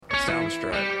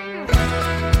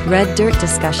Soundstripe. Red Dirt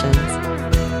Discussions.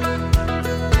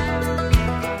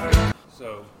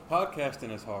 So,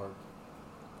 podcasting is hard.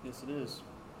 Yes, it is.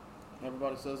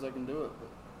 Everybody says they can do it,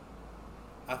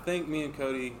 but I think me and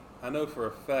Cody, I know for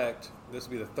a fact this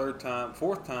will be the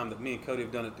fourth time that me and Cody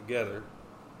have done it together.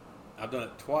 I've done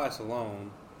it twice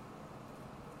alone,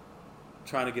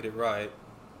 trying to get it right.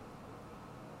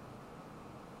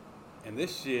 And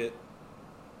this shit,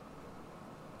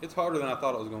 it's harder than I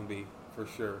thought it was going to be, for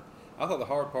sure. I thought the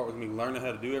hard part was me learning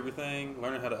how to do everything,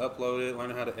 learning how to upload it,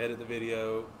 learning how to edit the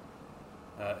video,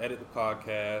 edit the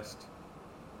podcast.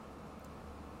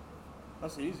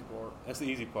 that's the easy part. That's the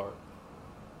easy part.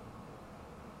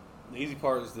 The easy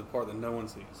part is the part that no one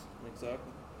sees.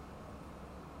 Exactly.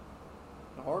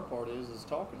 The hard part is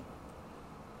talking,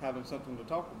 having something to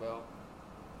talk about.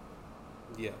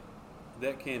 Yeah,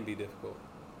 that can be difficult,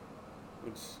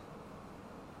 which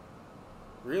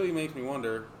really makes me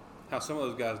wonder how some of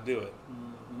those guys do it.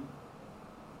 Mm-hmm.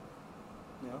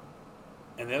 Yeah.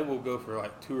 And that will go for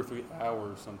like 2 or 3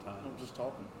 hours sometimes. I'm just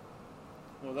talking.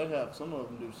 Well, some of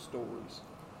them do stories.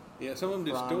 Yeah, some of them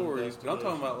do Crime stories, but I'm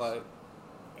talking about investigations.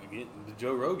 like, again, the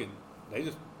Joe Rogan. They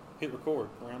just hit record.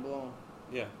 Ramble on.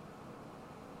 Yeah.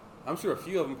 I'm sure a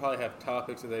few of them probably have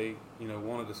topics that they,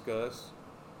 want to discuss.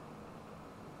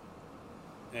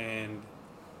 And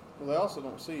Well, they also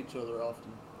don't see each other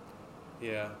often.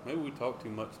 yeah, maybe we talk too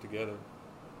much together.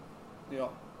 Yeah.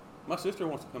 My sister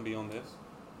wants to come be on this.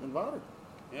 Invite her.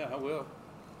 Yeah, I will.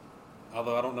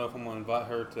 Although I don't know if I'm going to invite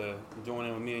her to join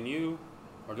in with me and you,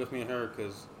 or just me and her,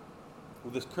 because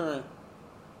with this current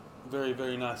very,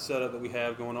 very nice setup that we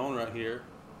have going on right here,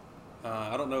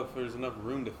 I don't know if there's enough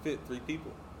room to fit 3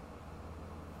 people,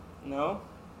 No,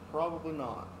 probably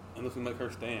not. unless we make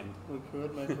her stand. We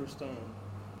could make her stand.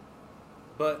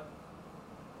 But,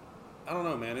 I don't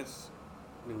know, man. It's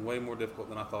been way more difficult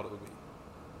than I thought it would be.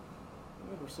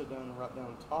 Maybe sit down and write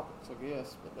down topics, I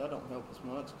guess, but that don't help us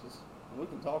much because we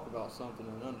can talk about something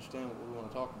and understand what we want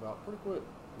to talk about pretty quick.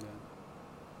 Yeah.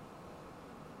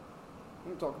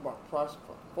 We can talk about the price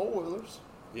of four-wheelers,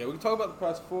 Yeah, we can talk about the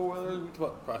price of 4-wheelers, we can talk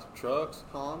about the price of trucks,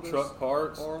 Hondas, truck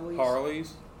parts, Harleys.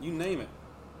 Harleys, you name it.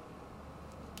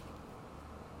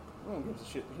 We don't give a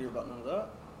shit to hear about none of that.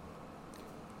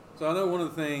 So I know one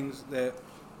of the things that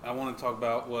I wanted to talk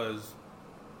about was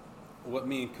what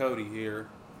me and Cody here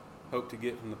hope to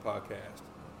get from the podcast.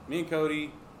 Me and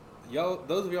Cody,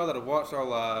 those of y'all that have watched our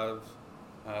lives,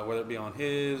 whether it be on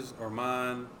his or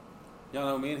mine, y'all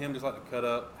know me and him just like to cut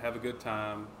up, have a good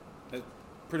time. That's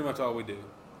pretty much all we do.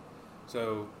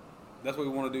 So that's what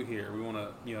we want to do here. We want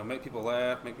to, make people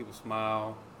laugh, make people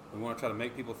smile. We want to try to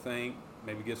make people think,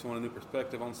 maybe give someone a new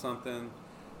perspective on something,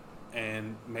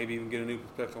 and maybe even get a new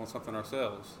perspective on something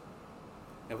ourselves.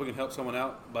 If we can help someone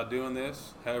out by doing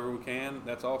this, however we can,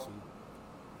 that's awesome.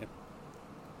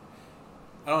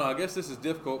 I don't know, I guess this is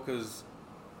difficult because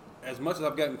as much as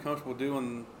I've gotten comfortable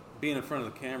being in front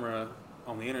of the camera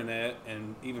on the internet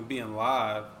and even being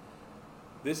live,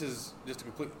 this is just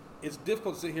it's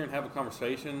difficult to sit here and have a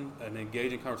conversation, an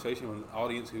engaging conversation with an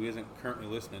audience who isn't currently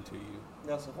listening to you.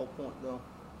 That's the whole point, though.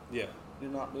 Yeah.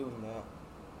 You're not doing that.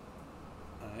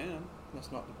 I am.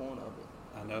 That's not the point of it.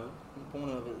 I know. The point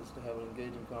of it is to have an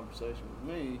engaging conversation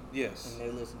with me. Yes. And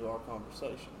they listen to our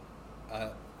conversation.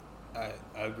 I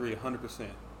agree 100%.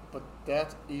 But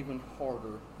that's even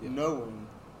harder, Yeah. knowing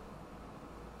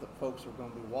that folks are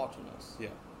going to be watching us. Yeah.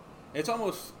 It's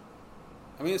almost,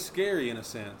 it's scary in a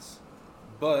sense.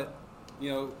 But,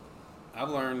 I've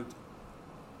learned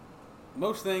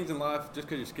most things in life, just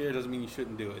because you're scared doesn't mean you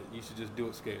shouldn't do it. You should just do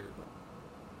it scared.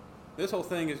 This whole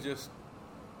thing is just,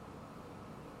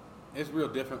 it's real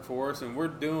different for us. And we're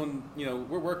doing,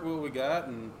 we're working with what we got,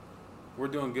 and we're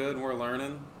doing good, and we're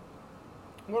learning.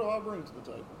 What do I bring to the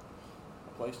table?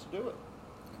 A place to do it.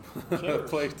 A Chairs.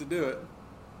 place to do it.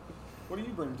 What do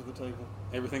you bring to the table?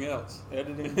 Everything else.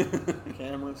 Editing,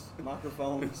 cameras,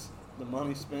 microphones, the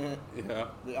money spent, Yeah.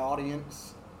 the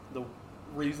audience, the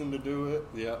reason to do it.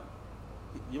 Yeah.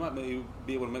 You might maybe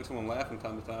be able to make someone laugh from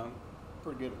time to time.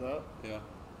 Pretty good at that. Yeah.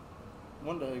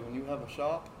 One day when you have a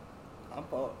shop, I'm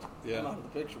fucked. Yeah. I'm out of the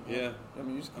picture, man. Yeah.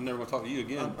 You just, I'm never going to talk to you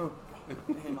again.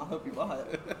 Damn, I hope you buy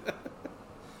it.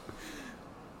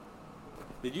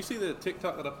 Did you see the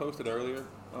TikTok that I posted earlier?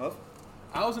 Of?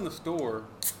 I was in the store,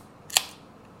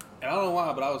 and I don't know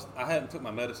why, but I hadn't took my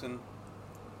medicine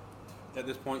at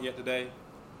this point yet today.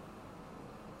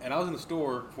 And I was in the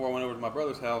store before I went over to my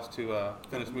brother's house to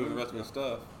finish moving the rest of his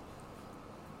stuff.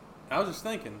 And I was just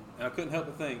thinking, and I couldn't help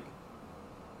but think,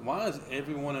 why is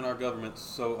everyone in our government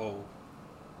so old?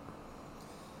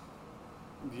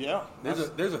 Yeah.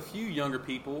 There's a few younger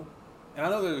people, And I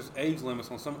know there's age limits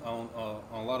on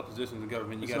a lot of positions in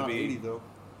government. You It's got to not be 80 though.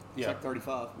 It's yeah, like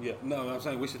 35. yeah. No, I'm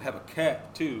saying we should have a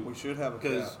cap too. We should have a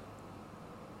Because, cap.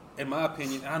 in my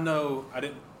opinion, I know I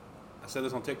didn't. I said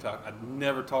this on TikTok. I'd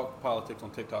never talked politics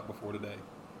on TikTok before today.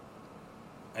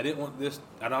 I didn't want this.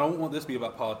 I don't want this to be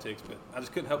about politics, but I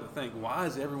just couldn't help but think, why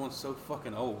is everyone so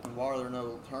fucking old? And why are there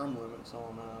no term limits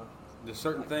on There's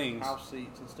certain like things. house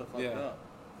seats and stuff like Yeah. that?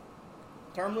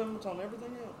 Term limits on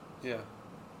everything else. Yeah,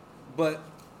 but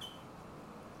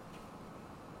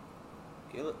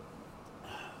Kill it.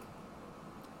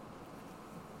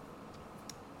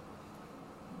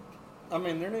 I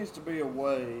mean, there needs to be a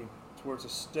way to where it's a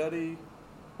steady,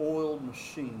 oiled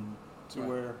machine to Right.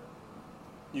 where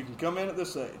you can come in at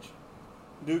this age,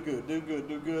 do good, do good,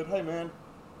 do good. Hey, man,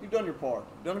 you've done your part.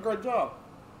 You've done a great job.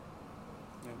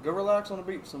 Yeah. Go relax on the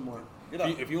beach somewhere. Get out.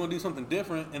 if you want to do something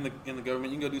different in the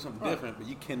government, you can go do something Right. different. But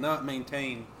you cannot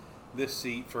maintain this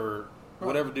seat for Right.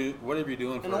 whatever you're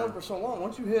doing. And only for so long.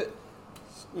 Once you hit,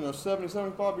 70,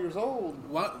 75 years old,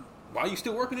 Why are you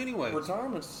still working anyway?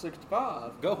 retirement's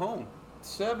 65. Go home.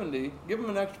 70, give them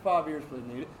an extra 5 years if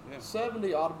they need it. Yeah.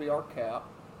 70 ought to be our cap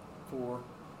for,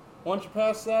 once you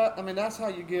pass that, I mean, that's how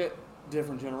you get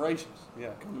different generations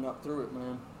Yeah. coming up through it,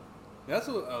 man. That's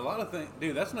a lot of things,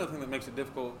 dude. That's another thing that makes it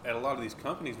difficult at a lot of these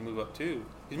companies to move up too.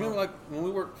 'Cause you remember, like when we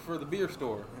worked for the beer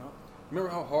store. You know? Remember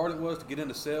how hard it was to get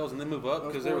into sales and then move up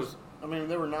because there was I mean,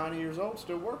 they were 90 years old,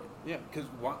 still working. yeah. Because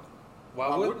why Why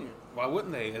wouldn't wouldn't you? why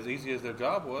wouldn't they? As easy as their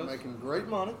job was. Making great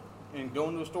money and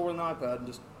going to a store with an iPad and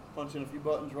just punch in a few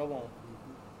buttons, roll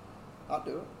on. I'd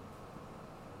do it.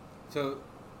 So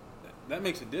that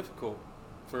makes it difficult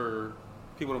for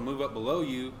people to move up below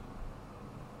you.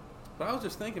 But I was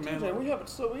just thinking, man. TJ, we have it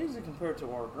so easy compared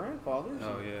to our grandfathers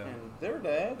Oh, yeah. and their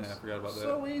dads. Yeah, I forgot about that.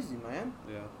 So easy, man.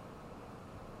 Yeah.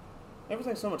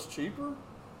 Everything's so much cheaper.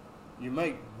 You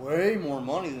make way more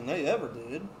money than they ever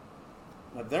did.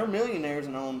 Now, they're millionaires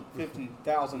and own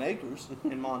 50,000 acres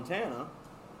in Montana,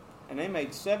 and they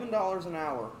made $7 an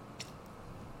hour.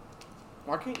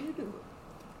 Why can't you do it?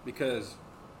 Because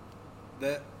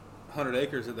that 100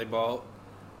 acres that they bought,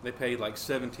 they paid like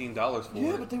 $17 for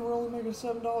Yeah, it. but they were only making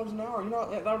 $7 an hour. You know,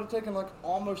 that would have taken like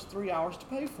almost 3 hours to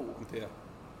pay for. Yeah.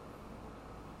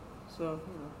 So,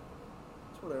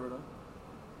 it's whatever though.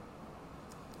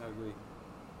 I agree.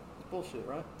 It's bullshit,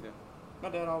 right? Yeah. My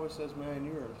dad always says, man,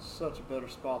 you're in such a better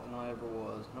spot than I ever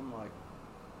was. And I'm like,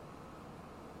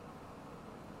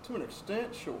 to an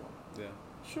extent, sure. Yeah.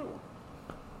 Sure.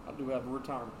 I do have a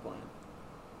retirement plan.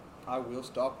 I will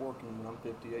stop working when I'm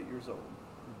 58 years old.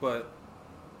 But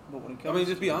But when it I comes mean,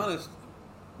 just to be honest.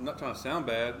 I'm not trying to sound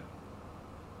bad.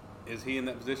 Is he in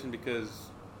that position because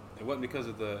it wasn't because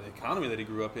of the economy that he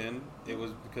grew up in? It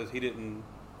was because he didn't.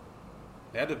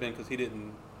 It had to have been because he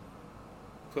didn't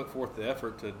put forth the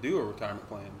effort to do a retirement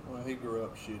plan. Well, he grew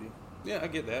up shitty. Yeah, I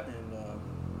get that.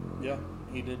 And, yeah,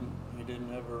 he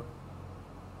didn't ever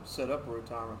set up a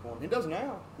retirement for him. He does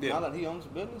now. Yeah. Now that he owns a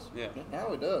business. Yeah.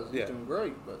 Now he does. He's Yeah. doing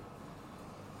great. But,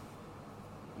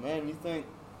 man, you think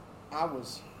I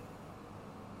was,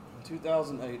 in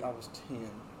 2008, I was 10.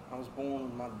 I was born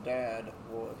when my dad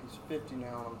was, he's 50 now,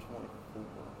 and I'm 24.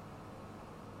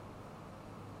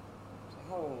 So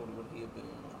how old would he have been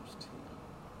when I was 10?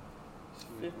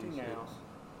 He's 50 now.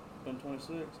 Been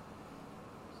 26.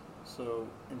 So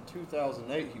in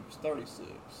 2008, he was 36.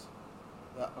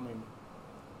 That, I mean,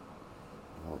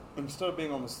 instead of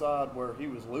being on the side where he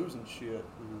was losing shit,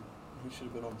 he should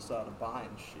have been on the side of buying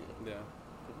shit. Yeah.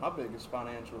 'Cause my biggest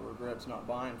financial regret's not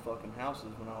buying fucking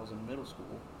houses when I was in middle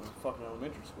school or fucking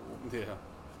elementary school. Yeah.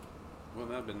 Well,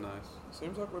 that'd been nice.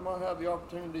 Seems like we might have the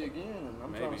opportunity again, and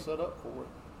I'm trying Maybe. to set up for it.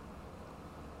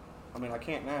 I mean, I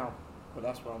can't now, but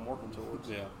that's what I'm working towards.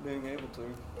 Yeah. Being able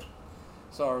to.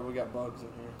 Sorry, we got bugs in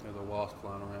here. There's a wasp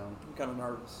flying around. I'm kind of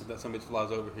nervous. If that somebody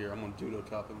flies over here, I'm gonna judo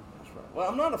chop him. That's right. Well,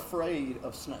 I'm not afraid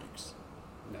of snakes.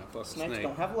 No, fuck a Snakes snake.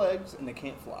 don't have legs and they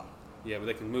can't fly. Yeah, but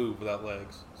they can move without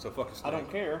legs. So fuck a snake. I don't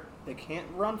care. They can't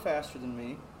run faster than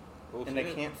me. Bullshit. And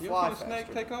they can't You fly ever seen a snake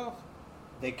faster. take off?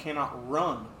 They cannot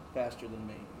run faster than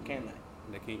me, can they?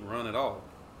 They can't run at all.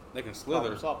 They can slither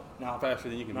Problem solved. Now, faster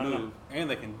than you can No, no, no. move, and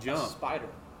they can a jump. spider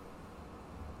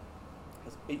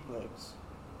has 8 legs.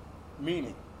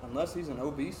 Meaning, unless he's an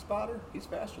obese spider, he's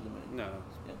faster than me. No,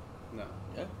 Yeah. no,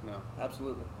 Yeah, no,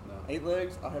 absolutely. no. 8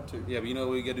 legs, I have 2. Yeah, but you know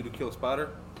what you got to do to kill a spider?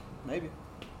 Maybe.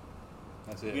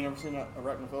 That's Have it. you never seen that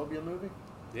arachnophobia movie?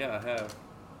 Yeah, I have.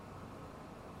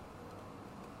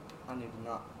 I need to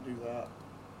not do that.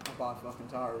 I'll buy fucking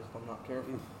tires if I'm not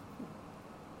careful.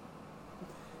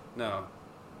 No.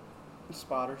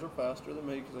 Spiders are faster than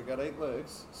me because I got 8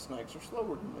 legs. Snakes are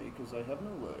slower than me because they have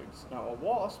no legs. Now, a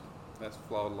wasp That's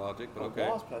flawed logic, but A okay.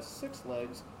 wasp has 6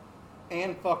 legs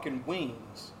and fucking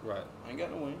wings. Right. I ain't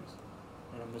got no wings,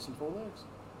 and I'm missing 4 legs.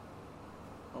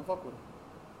 Don't fuck with him.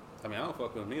 I mean, I don't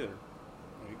fuck with him either.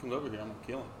 When he comes over here, I'm gonna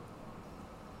kill him.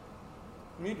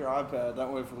 Need your iPad.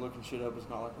 That way, if we're looking shit up, it's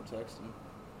not like we're texting.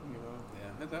 You know.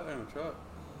 Yeah, it's out there in the truck.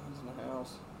 It's in the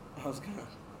house. I was gonna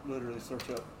literally search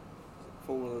up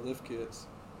 4-wheeler lift kits.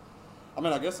 I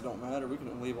mean, I guess it don't matter. We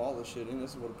can leave all this shit in.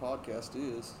 This is what a podcast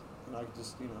is, and I could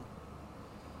just, you know.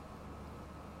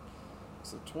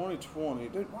 So 2020,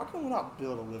 dude. Why can we not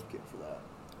build a lift kit for that?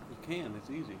 We can. It's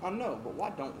easy. I know, but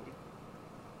why don't we?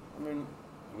 I mean,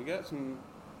 We got some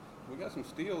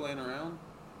steel laying around.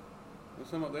 There's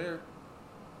some up there.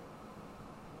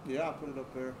 yeah, I put it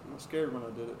up there. I was scared when I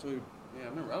did it too. Yeah, I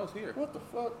remember. I was here. What the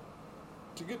fuck?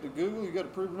 To get to Google, you got to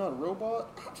prove you're not a robot.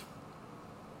 I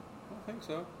don't think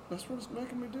so. That's what it's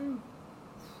making me do.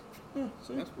 Yeah,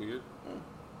 see? That's weird. Yeah.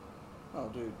 Oh,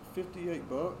 dude, $58.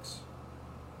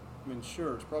 I mean,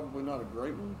 sure, it's probably not a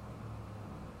great one.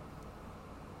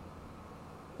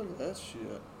 Look at that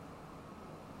shit.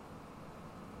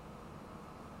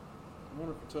 I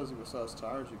wonder if it tells you what size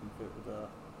tires you can fit with that.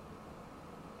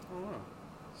 I don't know.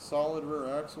 Solid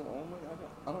rear axle only?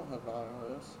 I don't have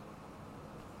IRS.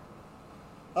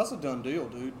 That's a done deal,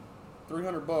 dude.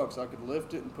 $300. I could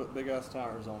lift it and put big ass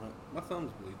tires on it. My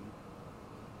thumb's bleeding.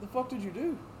 The fuck did you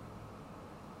do?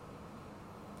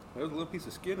 There was a little piece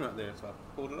of skin right there, so I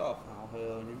pulled it off. Oh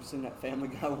hell! You've seen that Family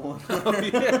Guy one? Oh,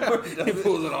 yeah. He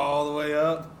pulls it all the way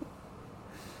up.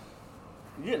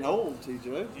 You're getting old,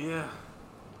 TJ. Yeah.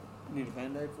 You need a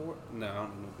Band-Aid for it? No, I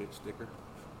don't need no big sticker.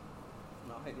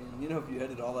 No, hey, Dan, you know if you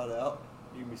edit all that out,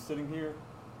 you can be sitting here,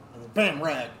 and then bam,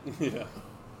 rag. Yeah.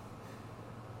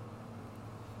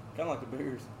 Kind of like the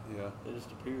beers. Yeah. They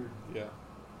just appeared. Yeah.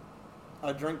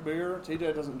 I drink beer.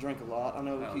 TJ doesn't drink a lot. I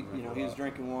know I don't he, drink a he was lot.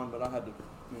 drinking one, but I had to,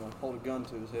 hold a gun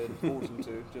to his head and force him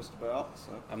to, just about.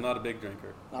 So I'm not a big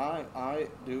drinker. I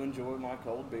do enjoy my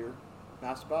cold beer.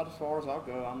 That's about as far as I'll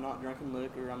go. I'm not drinking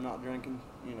liquor. I'm not drinking,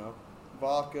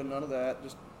 vodka, none of that.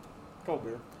 Just cold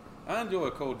beer. I enjoy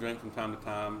a cold drink from time to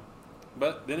time,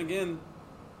 but then again,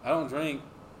 I don't drink.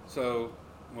 So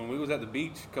when we was at the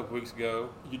beach a couple weeks ago,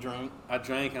 You drink? I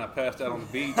drank and I passed out on the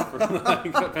beach for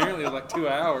apparently it was like 2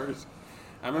 hours.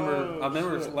 I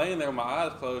remember shit. laying there with my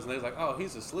eyes closed, and they was like, "Oh,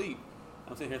 he's asleep."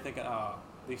 I'm sitting here thinking, "Oh,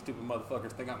 these stupid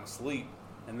motherfuckers think I'm asleep."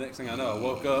 And next thing I know, I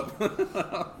woke up,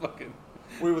 fucking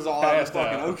We was all out in the passed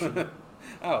fucking out. ocean.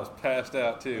 I was passed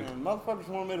out too. And motherfuckers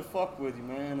wanted me to fuck with you,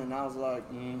 man, and I was like,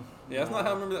 Yeah, that's not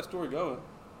how I remember that story going.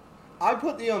 I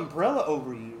put the umbrella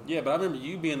over you. Yeah, but I remember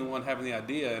you being the one having the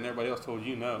idea, and everybody else told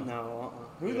you no. No,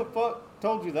 Who Yeah. the fuck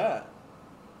told you that?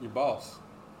 Your boss.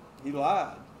 He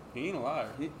lied. He ain't a liar.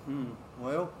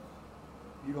 Well,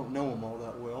 you don't know him all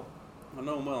that well. I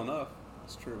know him well enough.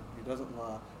 That's true. He doesn't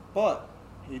lie. But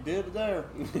he did there.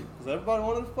 Because everybody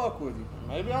wanted to fuck with you. And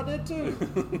maybe I did too.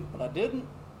 But I didn't.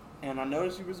 And I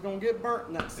noticed you was going to get burnt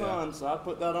in that sun, Yeah. so I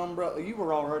put that umbrella. You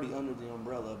were already under the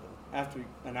umbrella, but after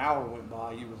an hour went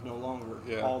by, you was no longer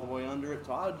all the way under it.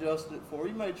 So I adjusted it for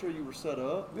you, made sure you were set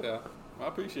up. Yeah, I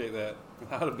appreciate that.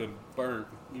 I'd have been burnt.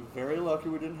 You're very lucky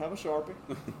we didn't have a Sharpie.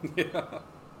 Yeah.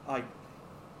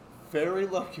 Very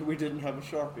lucky we didn't have a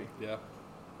Sharpie. Yeah.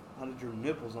 I'd have drew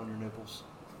nipples on your nipples.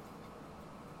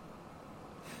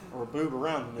 Or a boob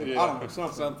around the nipple. Yeah, I don't know,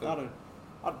 something.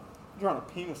 I'd drawn a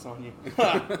penis on you.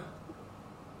 At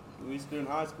least during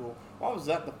high school. Why was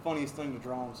that the funniest thing to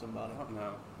draw on somebody? I don't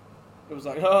know. It was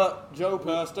like, Joe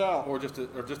passed out. Or just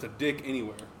a dick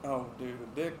anywhere. Oh, dude,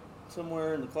 a dick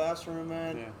somewhere in the classroom,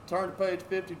 man. Yeah. Turn to page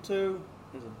 52.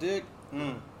 There's a dick.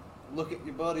 Look at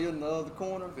your buddy in the other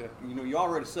corner. Yeah. You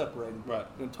already separated. Right.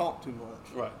 Don't talk too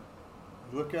much. Right.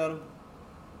 You look at him.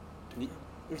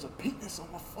 There's a penis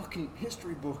on my fucking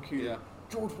history book here. Yeah.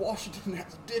 George Washington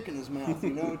has a dick in his mouth.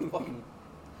 It's fucking.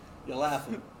 You're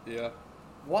laughing. Yeah.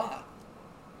 Why?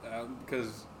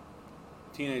 Because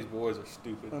teenage boys are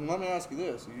stupid. And let me ask you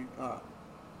this: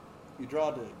 you draw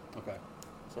a dick. Okay.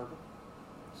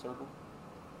 Circle,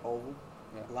 oval,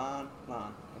 Yeah. line.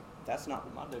 That's not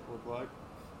what my dick looked like.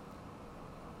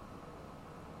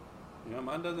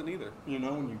 Mine doesn't either.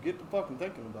 When you get to fucking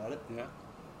thinking about it, Yeah.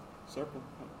 circle.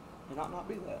 It ought not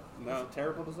be that. No. That's a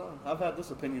terrible design. I've had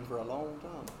this opinion for a long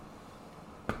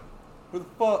time. Who the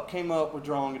fuck came up with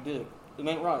drawing a dick? It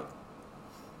ain't right.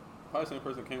 Probably the same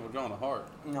person that came with drawing a heart.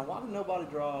 Now, why did nobody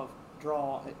draw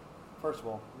it? First of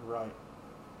all, you're right.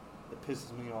 It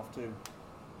pisses me off too.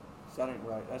 So that ain't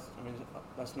right.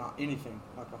 That's not anything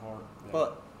like a heart. Yeah.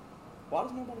 But why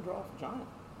does nobody draw a vagina?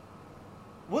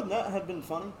 Wouldn't that have been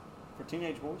funny for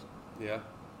teenage boys? Yeah.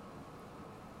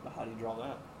 But how do you draw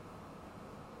that?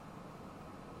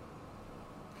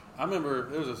 I remember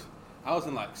I was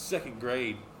in like second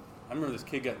grade. I remember this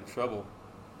kid got in trouble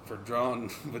for drawing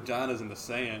vaginas in the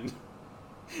sand.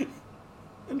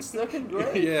 In second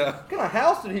grade? Yeah. What kind of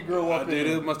house did he grow up in? Dude,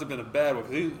 it must have been a bad one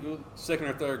because he was second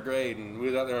or third grade, and we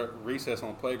was out there at recess on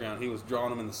the playground. He was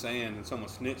drawing them in the sand, and someone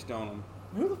snitched on him.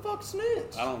 Who the fuck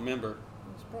snitched? I don't remember.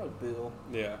 It's probably Bill.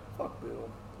 Yeah. Fuck Bill.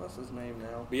 That's his name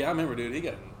now. But yeah, I remember, dude. He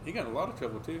got in a lot of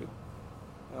trouble too.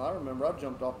 Well, I remember I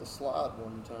jumped off the slide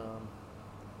one time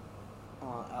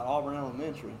at Auburn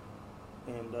Elementary,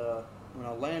 and when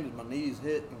I landed, my knees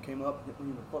hit and came up and hit me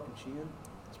in the fucking chin.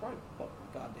 It's probably fucking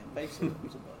goddamn face hit. It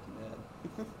was about too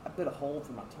bad. I bit a hole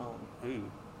through my tongue.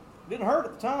 Ooh. Didn't hurt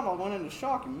at the time. I went into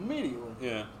shock immediately.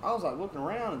 Yeah. I was like looking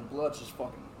around and blood's just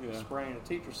fucking spraying. The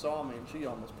teacher saw me and she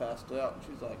almost passed out. And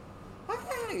she's like,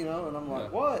 "Hey," you know, and I'm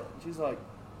like, "What?" And she's like,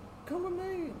 "Come with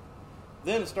me."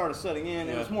 Then it started setting in.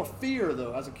 It was more fear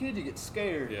though. As a kid, you get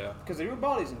scared. Yeah. Because your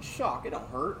body's in shock. It don't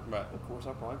hurt. Right. Of course,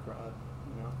 I probably cried.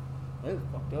 You know, it was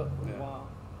fucked up for a Yeah. while.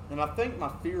 And I think my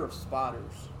fear of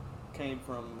spiders came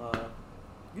from.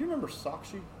 You remember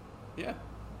Sakshi? Yeah.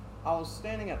 I was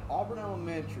standing at Auburn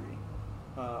Elementary.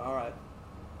 All right.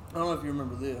 I don't know if you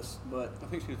remember this, but I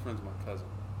think she was friends with my cousin.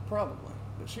 probably.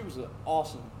 But she was an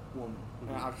awesome woman.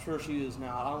 Mm-hmm. And I'm sure she is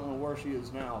now. I don't know where she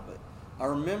is now, but I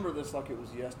remember this like it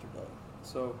was yesterday.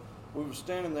 So we were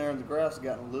standing there, and the grass had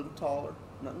gotten a little taller.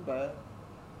 Nothing bad.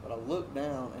 But I looked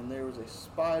down, and there was a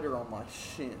spider on my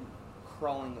shin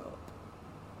crawling up.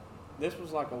 This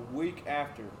was like a week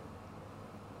after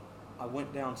I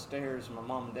went downstairs with my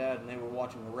mom and dad, and they were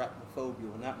watching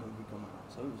Arachnophobia when that movie came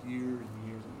out. So it was years and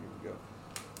years and years ago.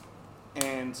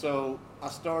 And so I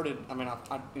started.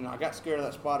 I got scared of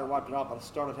that spider, wiped it off, but I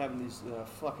started having these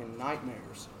fucking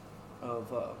nightmares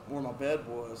of where my bed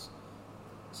was.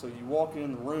 So you walk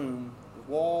in the room,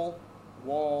 wall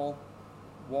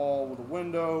with a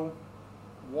window,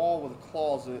 wall with a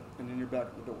closet, and then you're back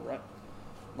at the door, right?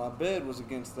 My bed was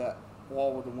against that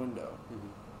wall with a window. Mm-hmm.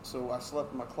 So I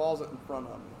slept in my closet in front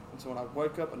of me. And so when I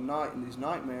wake up at night in these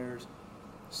nightmares,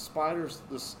 spiders,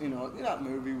 that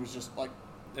movie was just like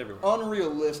Everywhere.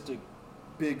 unrealistic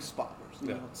big spiders. You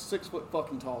Yeah. know, 6 foot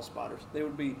fucking tall spiders. They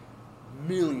would be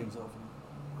millions of them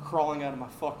crawling out of my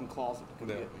fucking closet to come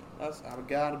get me. I've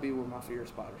got to be where my fear of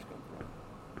spiders come from.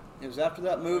 It was after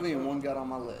that movie and one got on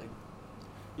my leg.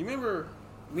 You remember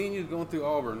me and you going through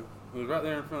Auburn? It was right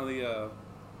there in front of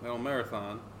the old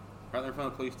marathon, right there in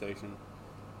front of the police station,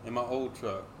 in my old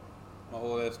truck, my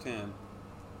old S10,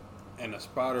 and a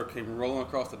spider came rolling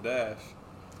across the dash,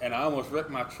 and I almost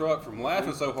wrecked my truck from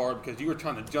laughing so hard because you were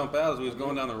trying to jump out as we was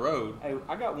going down the road. Hey,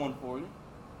 I got one for you.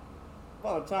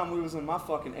 By the time we was in my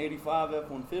fucking 85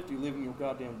 F-150 living in your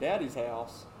goddamn daddy's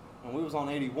house, and we was on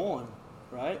 81,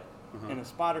 right? Uh-huh. And a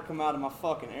spider come out of my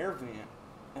fucking air vent,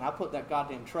 and I put that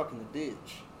goddamn truck in the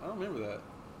ditch. I don't remember that.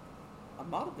 I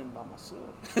might have been by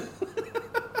myself.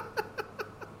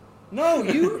 No,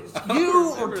 you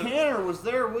or Tanner was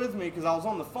there with me because I was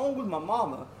on the phone with my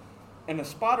mama, and a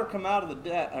spider come out of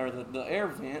the air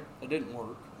vent. It didn't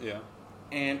work. Yeah.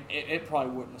 And it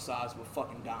probably wasn't the size of a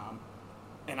fucking dime.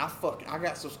 And I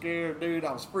got so scared, dude.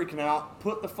 I was freaking out.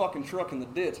 Put the fucking truck in the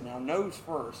ditch. Now, nose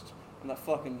first. And that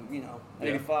fucking,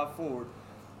 85 Ford.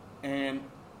 And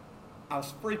I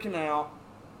was freaking out.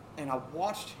 And I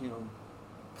watched him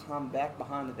climb back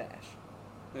behind the dash.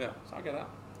 Yeah. So I got out.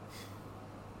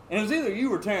 And it was either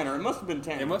you or Tanner. It must have been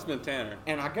Tanner. It must have been Tanner.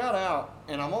 And I got out,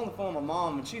 and I'm on the phone with my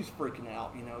mom, and she's freaking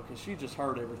out, because she just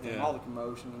heard everything, Yeah. all the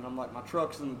commotion. And I'm like, my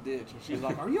truck's in the ditch. And she's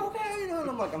like, are you okay? And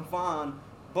I'm like, I'm fine.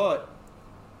 But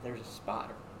there's a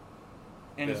spider,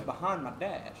 and it's behind my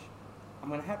dash. I'm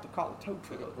going to have to call a tow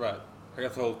truck. Right. I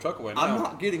got the whole truck away now. I'm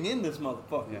not getting in this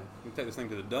motherfucker. Yeah. You can take this thing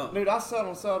to the dump. Dude, I sat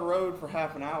on the side of the road for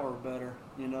half an hour or better,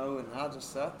 and I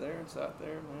just sat there,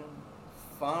 man.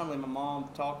 Finally, my mom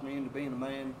talked me into being a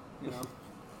man,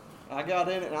 I got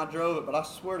in it and I drove it, but I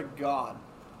swear to God,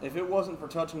 if it wasn't for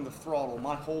touching the throttle,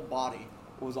 my whole body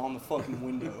was on the fucking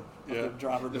window of the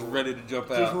driver door. Just ready to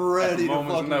jump out. Just ready to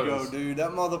fucking notice. go, dude.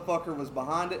 That motherfucker was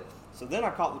behind it. So then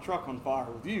I caught the truck on fire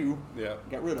with you. Yeah.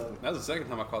 Got rid of it. That was the second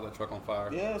time I caught that truck on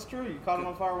fire. Yeah, that's true. You caught it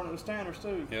on fire when it was Tanner's,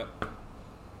 too. Yep.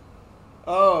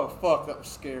 Oh, fuck. That was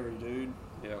scary, dude.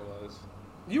 Yeah, it was.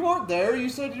 You weren't there. You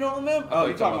said you don't remember. Oh,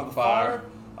 you're talking about the fire?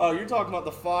 Oh, you're talking about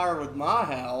the fire with my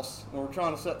house when we're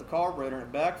trying to set the carburetor and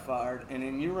it backfired, and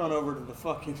then you run over to the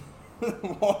fucking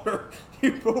water.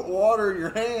 You put water in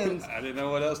your hands. I didn't know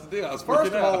what else to do. I was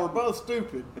First freaking of all, out. we're both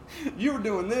stupid. You were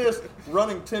doing this,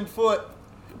 running 10 foot.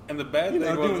 And the bad thing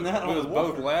was, doing that we on was the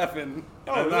both water. laughing,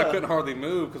 Oh, and I yeah. couldn't hardly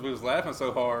move because we was laughing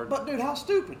so hard. But dude, how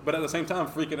stupid. But at the same time,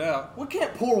 freaking out. We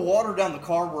can't pour water down the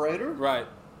carburetor. Right.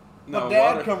 My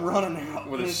dad come running out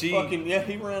with a his sheet. Fucking, yeah,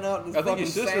 he ran out in his I think fucking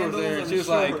his sister was there, and she was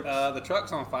shorts. like, "The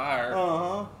truck's on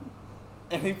fire."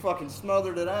 And he fucking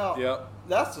smothered it out. Yep.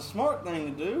 That's the smart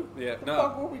thing to do. Yeah. The No.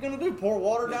 fuck, what are we gonna do? Pour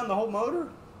water down the whole motor?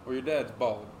 Well, your dad's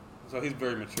bald, so he's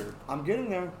very mature. I'm getting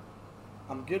there.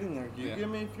 You Yeah. give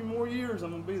me a few more years,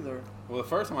 I'm gonna be there. Well, the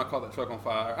first time I caught that truck on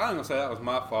fire, I ain't gonna say that was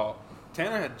my fault.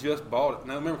 Tanner had just bought it.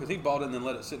 Now remember, because he bought it and then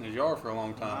let it sit in his yard for a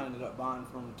long I time. ended up buying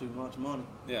from him too much money.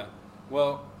 Yeah.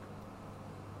 Well,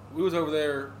 we was over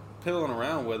there piddling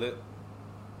around with it,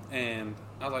 and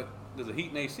I was like, "Does the heat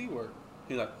and AC work?"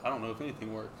 He's like, "I don't know if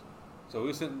anything works." So we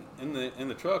were sitting in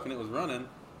the truck and it was running,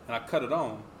 and I cut it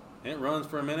on, and it runs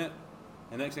for a minute,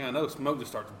 and next thing I know, smoke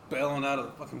just starts bellowing out of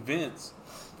the fucking vents.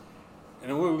 And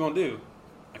then what are we gonna do?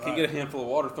 I can't get a handful of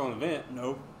water thrown in the vent.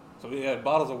 Nope. So we had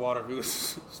bottles of water. We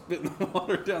was spitting the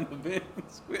water down the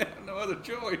vents. We had no other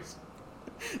choice.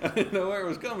 I didn't know where it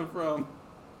was coming from.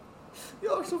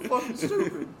 Y'all are so fucking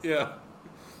stupid. Yeah.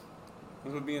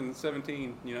 This was being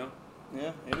 17, you know?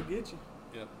 Yeah, it'll get you.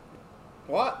 Yeah.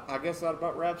 What? I guess that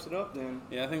about wraps it up then.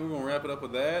 Yeah, I think we're going to wrap it up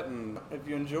with that. And If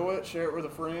you enjoy it, share it with a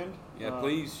friend. yeah,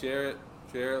 please share it,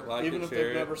 like even it, if share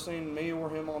they've it. never seen me or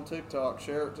him on TikTok,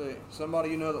 share it to somebody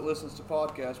you know that listens to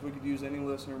podcasts. We could use any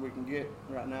listener we can get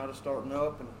right now to starting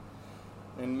up,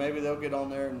 and maybe they'll get on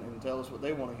there and tell us what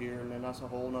they want to hear, and then that's a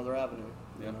whole nother avenue.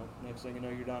 Yeah. You know, next thing you know,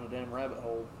 you're down a damn rabbit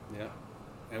hole. Yeah.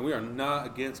 And we are not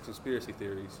against conspiracy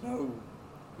theories. No.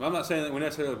 Well, I'm not saying that we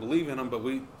necessarily believe in them, but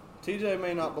TJ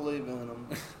may not believe in them.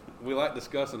 we like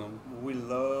discussing them. We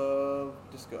love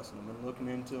discussing them and looking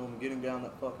into them, getting down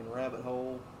that fucking rabbit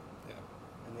hole. Yeah.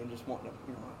 And then just wanting to,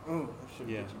 like, that should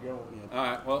get you going. Yeah. All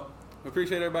right. Well, we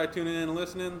appreciate everybody tuning in and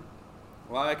listening.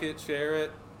 Like it, share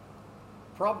it.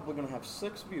 Probably going to have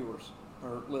 6 viewers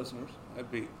or listeners.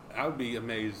 I would be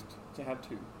amazed. To have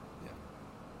 2. Yeah.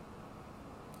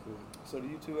 So to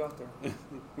you 2 out there.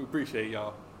 We appreciate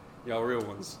y'all. Y'all real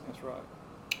ones. That's right.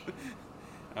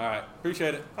 All right.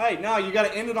 Appreciate it. Hey, now you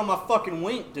got to end it on my fucking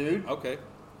wink, dude. Okay.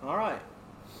 All right.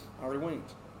 I already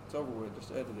winked. It's over with.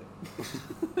 Just edit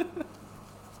it.